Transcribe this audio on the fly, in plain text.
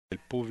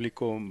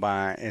público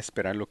va a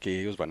esperar lo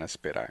que ellos van a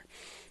esperar.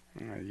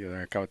 Yo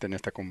acabo de tener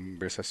esta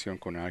conversación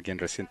con alguien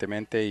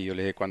recientemente y yo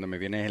le dije, cuando me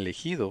vienes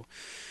elegido,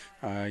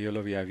 yo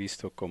lo había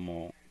visto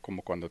como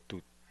cuando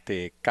tú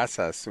te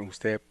casas,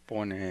 usted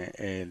pone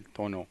el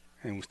tono.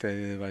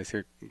 Usted va a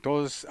decir,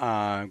 todos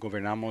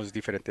gobernamos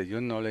diferente.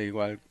 Yo no le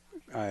digo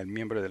al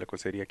miembro de la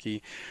consejería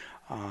aquí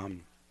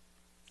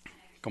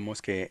cómo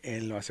es que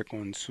él lo hace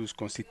con sus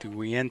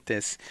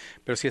constituyentes,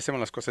 pero si hacemos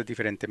las cosas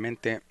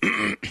diferentemente,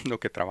 lo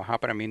que trabaja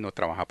para mí no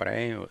trabaja para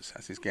ellos.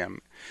 Así es que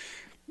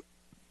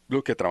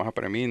lo que trabaja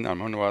para mí, a lo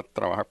mejor no va a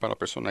trabajar para la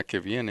persona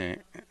que viene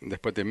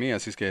después de mí,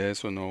 así es que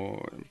eso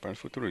no para el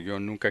futuro. Yo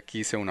nunca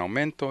quise un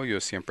aumento, yo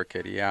siempre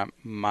quería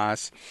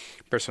más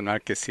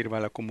personal que sirva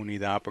a la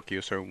comunidad porque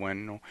yo soy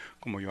bueno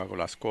como yo hago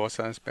las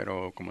cosas,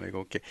 pero como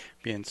digo que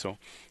pienso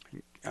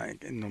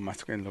no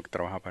más en lo que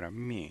trabaja para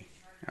mí.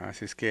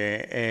 Así es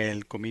que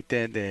el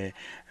comité de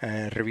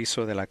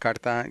reviso de la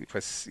carta,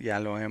 pues ya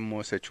lo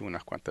hemos hecho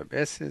unas cuantas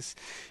veces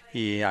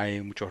y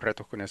hay muchos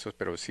retos con eso,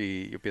 pero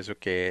sí, yo pienso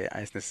que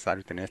es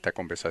necesario tener esta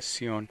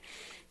conversación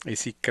y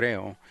sí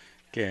creo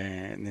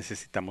que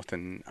necesitamos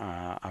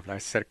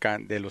hablar cerca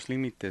de los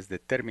límites de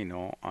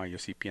término. Yo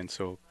sí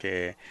pienso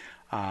que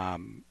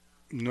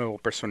nuevo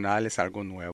personal es algo nuevo